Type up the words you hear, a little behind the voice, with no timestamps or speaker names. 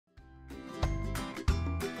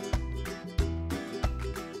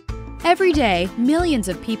Every day, millions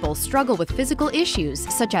of people struggle with physical issues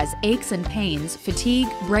such as aches and pains, fatigue,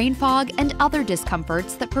 brain fog, and other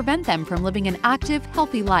discomforts that prevent them from living an active,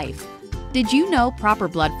 healthy life. Did you know proper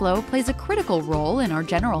blood flow plays a critical role in our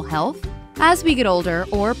general health? As we get older,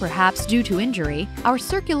 or perhaps due to injury, our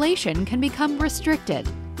circulation can become restricted.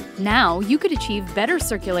 Now, you could achieve better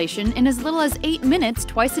circulation in as little as 8 minutes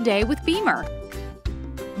twice a day with Bemer.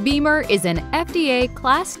 Bemer is an FDA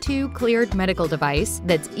Class II cleared medical device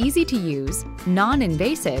that's easy to use,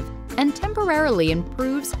 non-invasive, and temporarily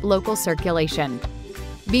improves local circulation.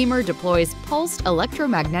 Bemer deploys pulsed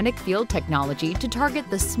electromagnetic field technology to target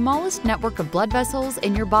the smallest network of blood vessels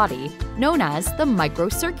in your body, known as the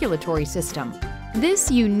microcirculatory system. This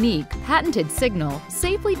unique, patented signal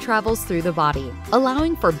safely travels through the body,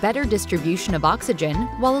 allowing for better distribution of oxygen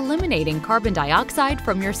while eliminating carbon dioxide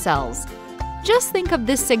from your cells. Just think of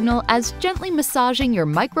this signal as gently massaging your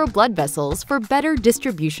micro blood vessels for better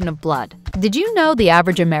distribution of blood. Did you know the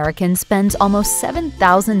average American spends almost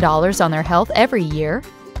 $7,000 on their health every year?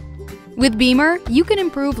 With Bemer, you can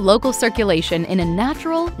improve local circulation in a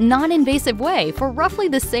natural, non-invasive way for roughly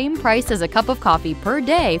the same price as a cup of coffee per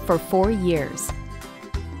day for 4 years.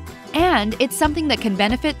 And it's something that can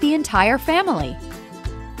benefit the entire family.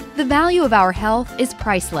 The value of our health is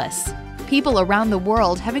priceless. People around the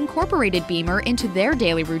world have incorporated Bemer into their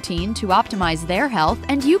daily routine to optimize their health,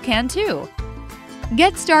 and you can too.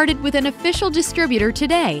 Get started with an official distributor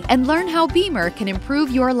today and learn how Bemer can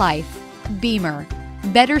improve your life. Bemer.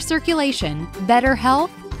 Better circulation, better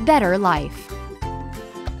health, better life.